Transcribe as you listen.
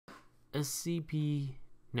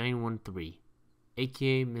SCP-913,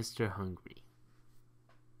 aka Mr. Hungry.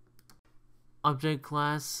 Object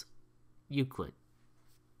Class Euclid.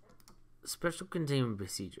 Special Containment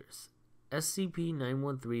Procedures.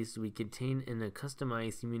 SCP-913 is to be contained in a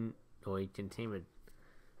customized humanoid containment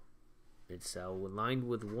cell lined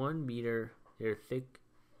with 1 meter thick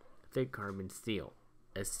carbon steel.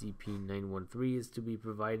 SCP-913 is to be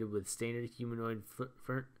provided with standard humanoid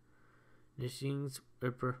furnishings,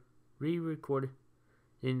 pre-recorded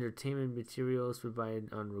entertainment materials provided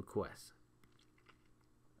on request.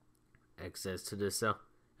 Access to the cell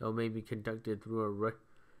may be conducted through a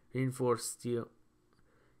reinforced steel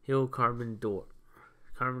carbon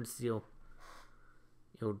steel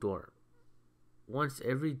door. Once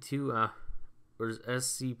every 2 hours,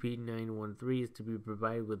 SCP-913 is to be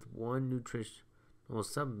provided with 1 nutritional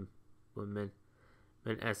supplement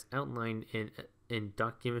as outlined in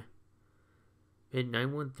document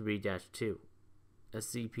 913-2.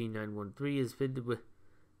 SCP-913 is fitted with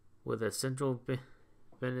a central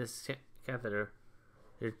venous catheter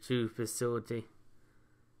to facilitate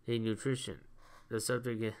nutrition. The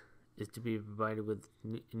subject is to be provided with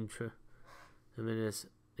intravenous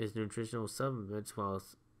nutritional supplements while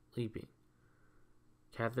sleeping.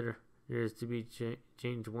 Catheter is to be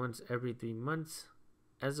changed once every 3 months.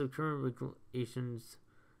 As of current regulations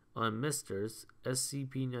on misters,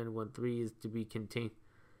 SCP-913 is to be contained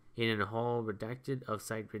in a hall redacted of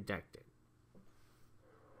site redacted.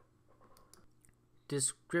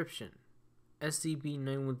 Description: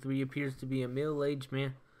 SCP-913 appears to be a middle-aged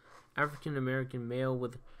man, African-American male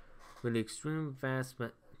with extreme fast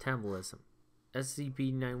metabolism.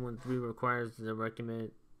 SCP-913 requires the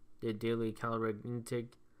recommended daily calorie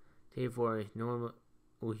intake for a normal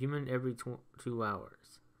human every 2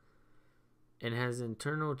 hours, and has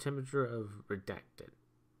internal temperature of redacted.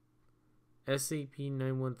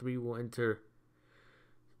 SCP-913 will enter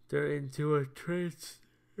into a trance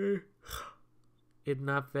if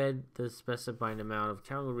not fed the specified amount of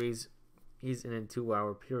calories in a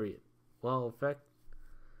 2-hour period. While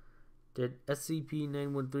affected,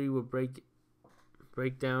 SCP-913 will break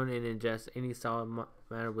down and ingest any solid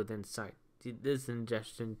matter within sight. This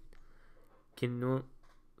ingestion can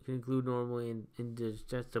include normally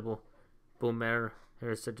indigestible matter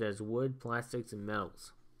such as wood, plastics, and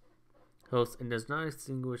metals, and does not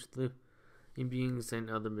extinguish living beings and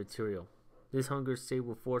other material. This hunger state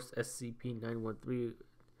will force SCP-913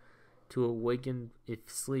 to awaken if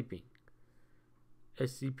sleeping.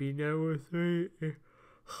 SCP-913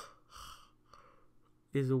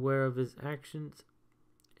 is aware of his actions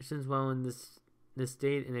while in this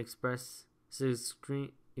state and expresses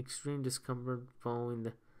extreme discomfort following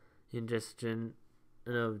the ingestion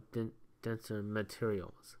of denser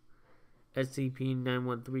materials.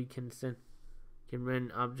 SCP-913 can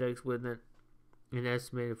rend objects with an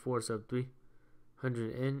estimated force of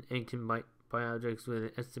 300 N and can bite objects with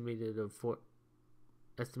an estimated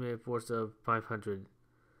force of 500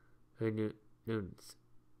 newtons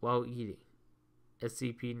while eating.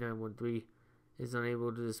 SCP-913 is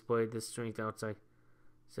unable to display this strength outside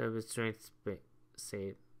of its strength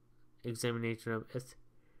state. Examination of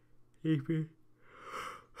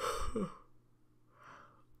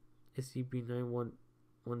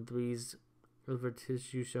SCP-913's liver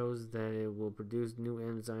tissue shows that it will produce new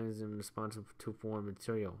enzymes in response to foreign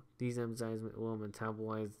material. These enzymes will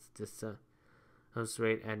metabolize the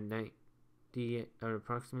substrate at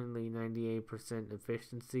approximately 98%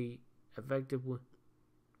 efficiency, effectively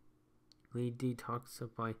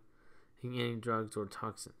detoxifying any drugs or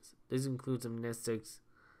toxins. This includes amnestics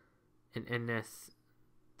and anesthetics.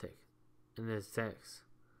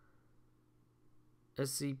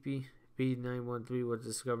 SCP-913 was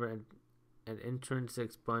discovered at entrance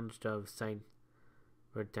expunged of site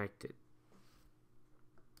redacted.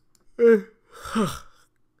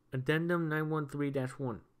 Addendum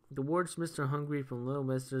 913-1. The words Mr. Hungry from Little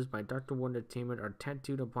Misters by Dr. One Entertainment are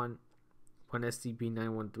tattooed upon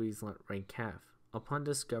SCP-913's right calf. Upon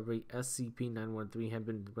discovery, SCP-913 had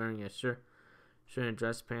been wearing a shirt and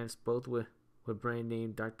dress pants, both with brand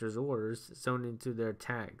name doctor's orders sewn into their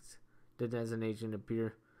tags. The designation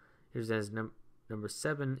appears as number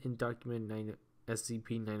 7 in document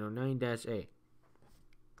SCP-909-A.